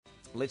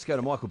Let's go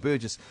to Michael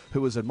Burgess,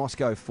 who was in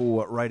Moscow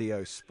for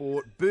Radio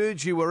Sport.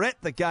 Burge, you were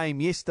at the game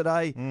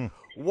yesterday.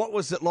 What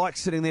was it like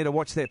sitting there to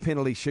watch that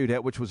penalty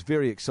shootout, which was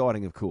very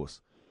exciting, of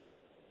course?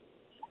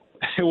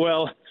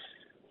 Well,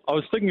 I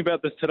was thinking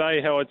about this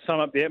today, how I'd sum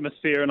up the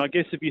atmosphere, and I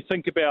guess if you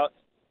think about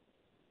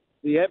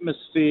the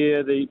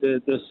atmosphere,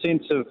 the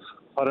sense of,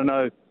 I don't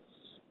know,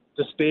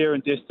 despair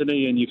and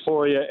destiny and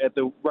euphoria at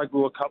the Rugby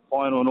World Cup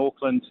final in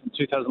Auckland in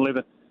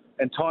 2011,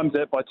 and times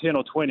that by 10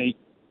 or 20,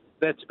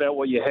 that's about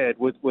what you had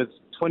with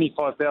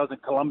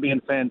 25,000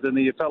 Colombian fans in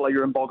there. You felt like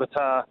you're in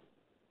Bogota,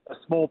 a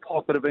small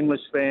pocket of English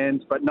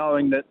fans, but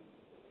knowing that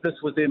this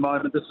was their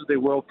moment, this was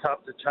their World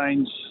Cup to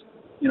change,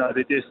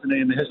 their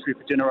destiny and the history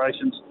for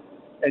generations.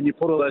 And you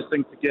put all those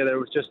things together, it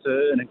was just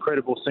an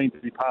incredible scene to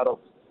be part of.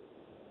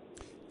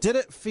 Did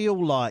it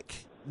feel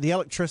like the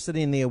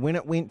electricity in there when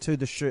it went to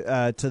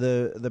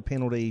the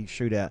penalty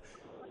shootout?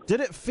 Did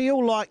it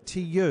feel like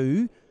to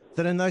you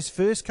that in those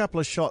first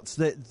couple of shots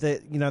that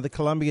the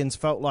Colombians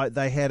felt like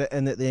they had it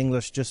and that the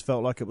English just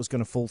felt like it was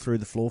going to fall through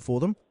the floor for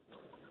them?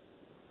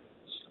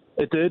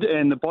 It did,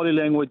 and the body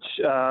language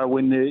I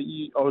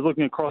was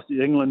looking across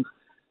the England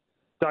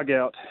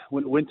dugout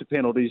when it went to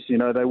penalties,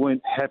 they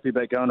weren't happy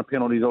about going to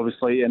penalties,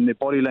 obviously, and their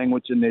body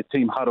language in their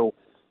team huddle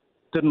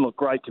didn't look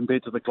great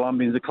compared to the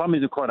Colombians. The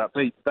Colombians are quite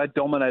upbeat. They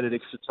dominated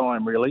extra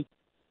time, really,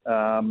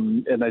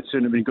 and they'd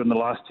certainly been good in the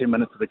last 10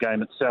 minutes of the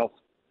game itself.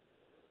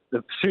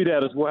 The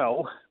shootout as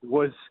well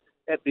was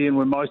at the end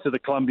where most of the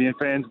Colombian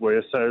fans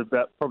were, so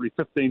about probably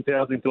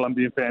 15,000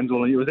 Colombian fans.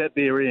 Well, it was at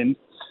their end,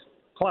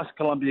 plus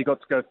Colombia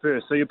got to go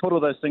first. So you put all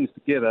those things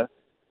together,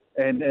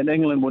 and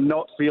England were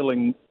not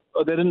feeling,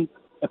 they didn't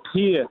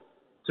appear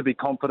to be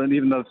confident,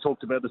 even though they've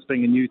talked about this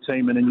being a new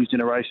team and a new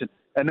generation.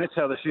 And that's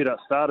how the shootout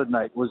started,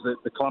 Nate, was that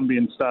the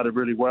Colombians started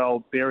really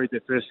well, buried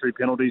their first 3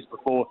 penalties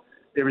before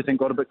everything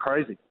got a bit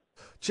crazy.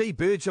 Gee,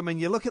 Burge,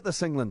 you look at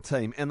this England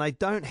team and they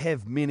don't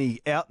have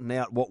many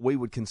out-and-out what we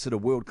would consider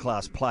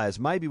world-class players,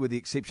 maybe with the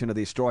exception of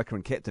their striker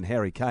and captain,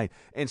 Harry Kane.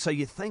 And so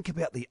you think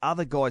about the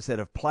other guys that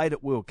have played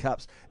at World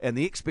Cups and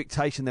the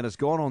expectation that has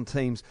gone on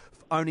teams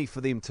only for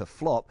them to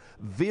flop.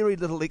 Very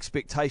little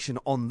expectation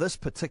on this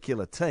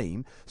particular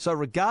team. So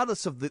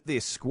regardless of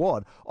their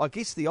squad, I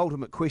guess the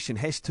ultimate question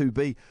has to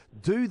be,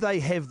 do they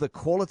have the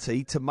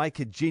quality to make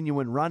a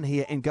genuine run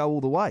here and go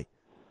all the way?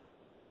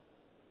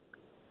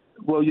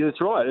 Well, yeah, that's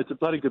right. It's a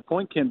bloody good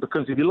point, Ken,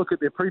 because if you look at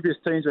their previous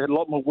teams, they had a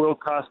lot more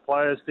world-class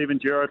players, Steven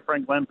Gerrard,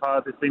 Frank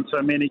Lampard, there's been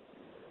so many.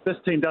 This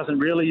team doesn't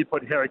really. You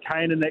put Harry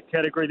Kane in that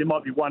category, there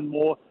might be one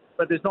more,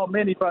 but there's not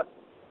many. But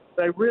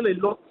they really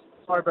look,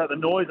 sorry about the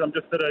noise, I'm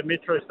just at a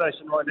metro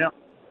station right now.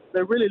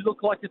 They really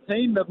look like a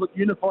team. They've looked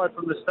unified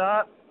from the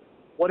start.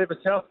 Whatever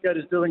Southgate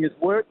is doing has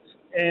worked,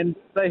 and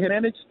they had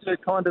managed to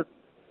kind of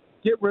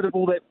get rid of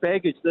all that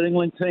baggage that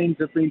England teams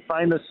have been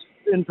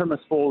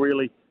infamous for,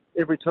 really.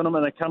 Every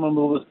tournament they come in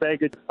with all this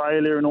baggage,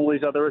 failure and all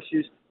these other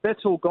issues. That's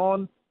all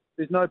gone.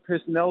 There's no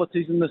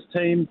personalities in this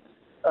team.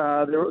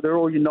 They're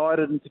all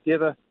united and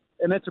together,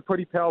 and that's a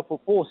pretty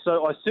powerful force.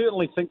 So I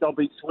certainly think they'll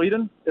beat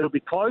Sweden. It'll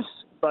be close,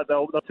 but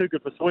they're too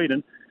good for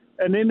Sweden.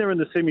 And then they're in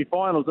the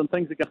semi-finals, and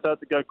things are going to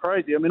start to go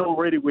crazy.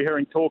 Already we're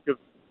hearing talk of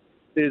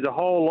there's a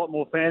whole lot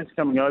more fans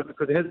coming over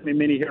because there hasn't been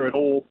many here at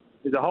all.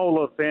 There's a whole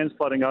lot of fans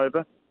flooding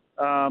over,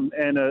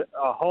 and a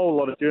whole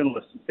lot of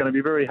journalists. It's going to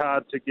be very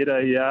hard to get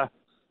a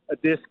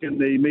desk in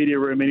the media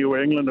room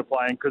anywhere England are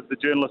playing because the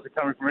journalists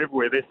are coming from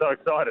everywhere. They're so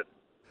excited.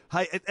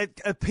 Hey,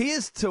 it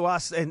appears to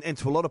us and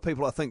to a lot of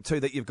people, I think, too,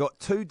 that you've got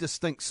two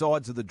distinct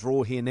sides of the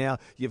draw here now.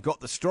 You've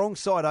got the strong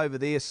side over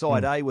there,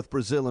 side A, with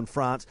Brazil and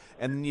France,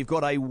 and then you've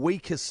got a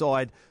weaker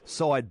side,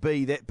 side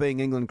B, that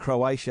being England,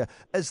 Croatia.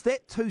 Is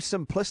that too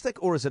simplistic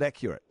or is it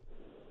accurate?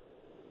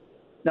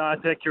 No,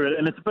 it's accurate,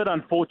 and it's a bit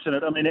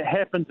unfortunate. It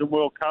happens in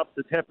World Cups.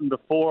 It's happened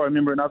before. I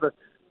remember in other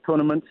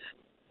tournaments,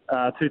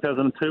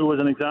 2002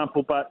 was an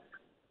example, but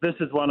this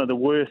is one of the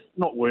worst,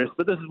 not worst,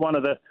 but this is one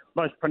of the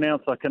most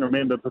pronounced I can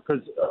remember because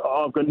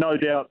I've got no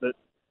doubt that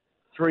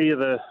 3 of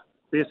the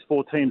best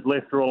 4 teams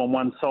left are all on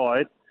one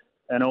side,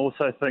 and I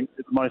also think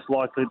it's most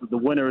likely that the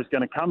winner is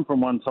going to come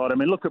from one side.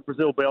 Look at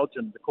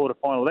Brazil-Belgium, the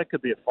quarterfinal. That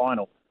could be a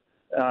final.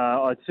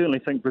 I certainly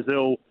think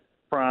Brazil,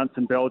 France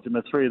and Belgium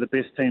are 3 of the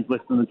best teams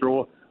left in the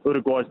draw.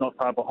 Uruguay's not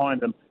far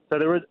behind them.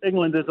 So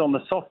England is on the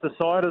softer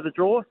side of the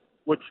draw,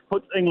 which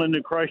puts England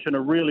and Croatia in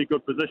a really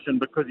good position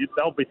because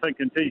they'll be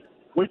thinking, gee,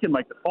 we can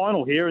make the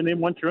final here. And then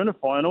once you're in a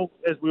final,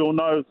 as we all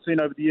know, seen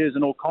over the years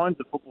in all kinds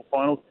of football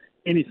finals,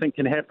 anything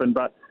can happen.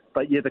 But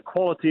yeah, the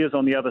quality is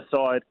on the other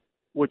side,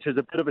 which is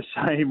a bit of a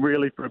shame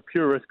really for a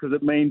purist because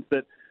it means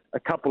that a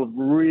couple of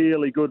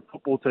really good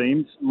football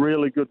teams,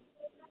 really good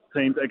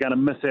teams are going to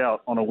miss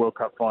out on a World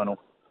Cup final.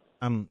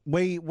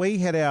 We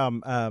had our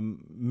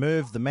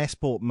Merv the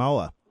Massport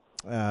mower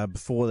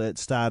before that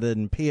started,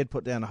 and Pierre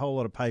put down a whole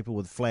lot of paper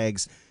with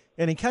flags,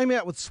 and he came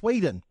out with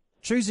Sweden,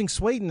 choosing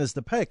Sweden as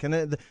the pick, and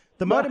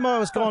the motor mower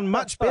has gone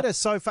much better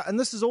so far, and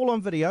this is all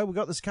on video. We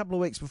got this a couple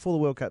of weeks before the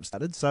World Cup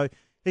started, so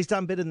he's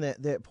done better than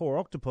that poor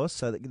octopus,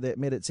 so that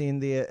met its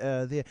end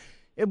there.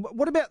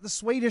 What about the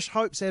Swedish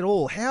hopes at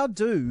all? How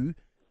do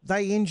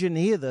they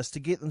engineer this to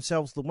get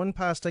themselves the win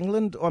past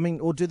England? I mean,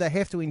 or do they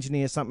have to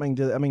engineer something?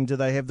 Do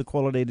they have the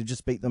quality to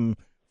just beat them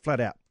flat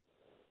out?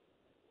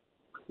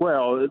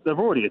 Well, they've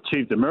already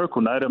achieved a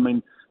miracle, Nate. I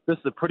mean, this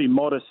is a pretty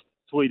modest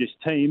Swedish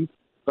team,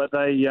 but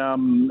they,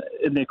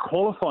 in their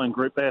qualifying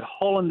group, they had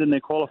Holland in their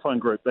qualifying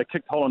group. They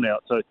kicked Holland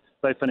out, so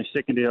they finished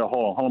second here at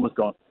Holland. Holland was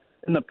gone.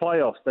 In the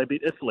playoffs, they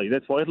beat Italy.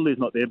 That's why Italy's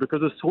not there,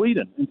 because of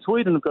Sweden. And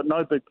Sweden have got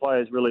no big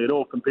players really at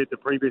all compared to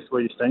previous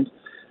Swedish teams.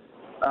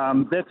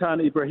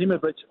 Zlatan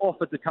Ibrahimovic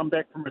offered to come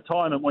back from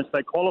retirement once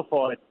they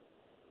qualified.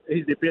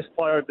 He's their best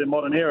player of their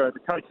modern era. The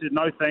coach said,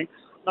 no thanks,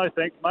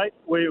 mate.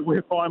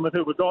 We're fine with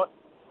who we got.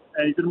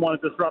 And he didn't want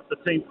to disrupt the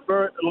team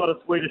spirit. A lot of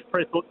Swedish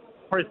press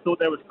thought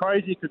that was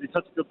crazy because he's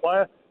such a good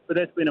player, but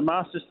that's been a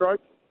masterstroke.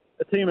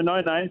 A team of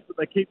no names, but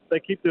they keep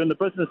doing the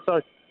business.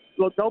 So,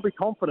 look, they'll be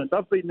confident.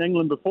 They've beaten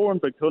England before in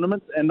big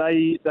tournaments, and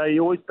they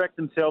always back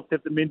themselves to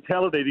have the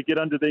mentality to get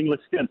under the English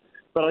skin.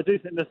 But I do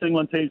think this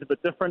England team's a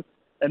bit different,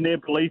 and their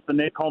belief and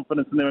their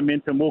confidence and their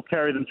momentum will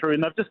carry them through.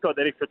 And they've just got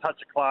that extra touch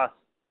of class,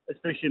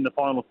 especially in the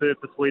final third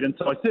for Sweden.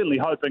 So I certainly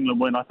hope England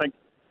win. I think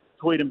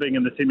Sweden being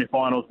in the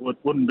semi-finals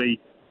wouldn't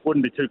be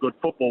too good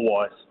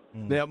football-wise.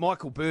 Now,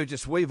 Michael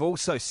Burgess, we've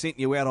also sent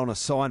you out on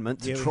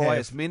assignment to try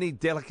as many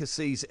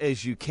delicacies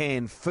as you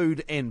can,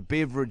 food and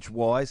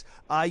beverage-wise.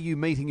 Are you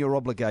meeting your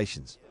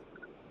obligations?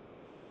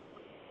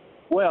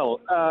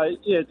 Well,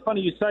 yeah, it's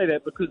funny you say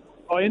that because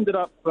I ended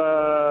up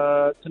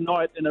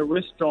tonight in a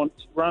restaurant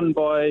run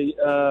by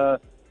a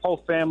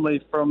whole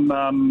family from,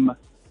 how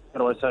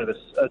do I say this?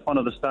 It's one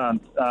of the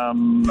stands.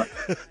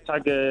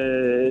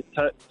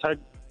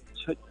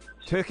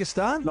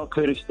 Turkestan? Not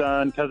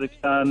Kyrgyzstan,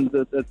 Kazakhstan,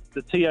 the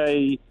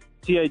TAJIK,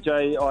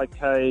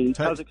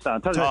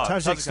 Kazakhstan.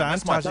 Tajikistan.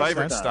 That's my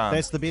favourite stan.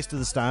 That's the best of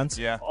the stans.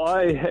 Yeah.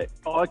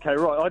 Okay,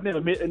 right. I'd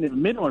never met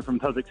anyone from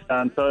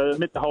Tajikistan, so I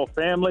met the whole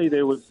family.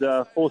 There was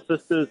 4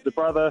 sisters, the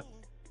brother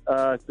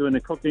doing the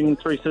cooking,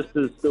 3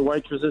 sisters, the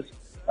waitresses.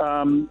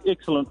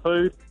 Excellent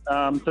food.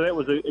 So that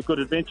was a good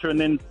adventure. And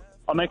then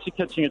I'm actually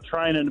catching a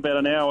train in about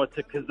an hour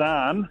to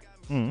Kazan.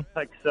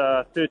 Takes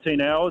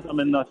 13 hours.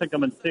 I think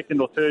I'm in second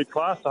or third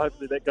class, so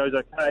hopefully that goes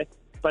okay.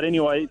 But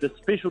anyway, the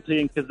specialty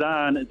in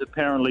Kazan is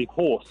apparently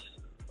horse.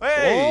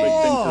 Hey!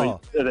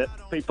 Big thing that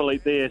people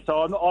eat there.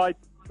 So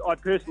I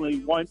personally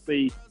won't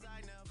be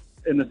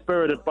in the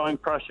spirit of Bone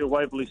Crusher,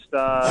 Waverley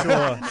Star.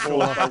 Sure.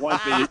 I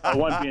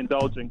won't be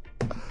indulging.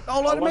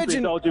 Oh, I won't be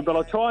indulging, but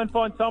I'll try and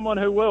find someone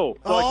who will.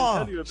 So I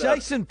can tell you about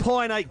Jason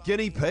Pine ate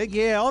guinea pig.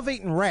 Yeah, I've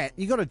eaten rat.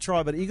 You got to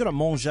try, but you got to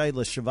manger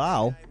le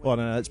cheval. I don't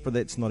know,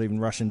 that's not even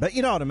Russian, but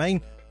you know what I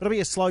mean. It'll be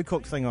a slow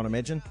cooked thing, I'd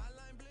imagine.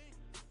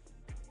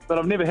 But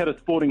I've never had a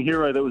sporting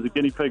hero that was a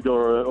guinea pig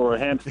or a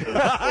hamster.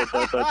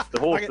 But the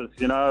horses,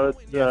 you know.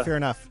 Yeah, fair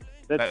enough.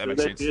 That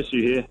makes sense. The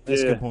issue here.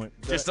 That's a good point.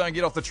 Just don't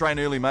get off the train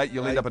early, mate.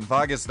 You'll end up in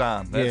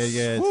Vargistan. Yeah,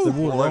 it's the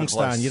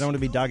Wollongstone. You don't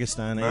want to be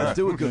Dagestan. They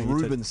do a good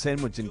Reuben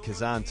sandwich in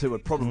Kazan too.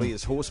 It probably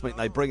is horse meat. And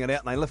they bring it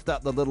out and they lift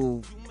up the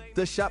little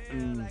dish up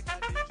and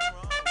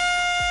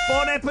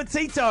bon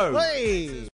appetito. Hey!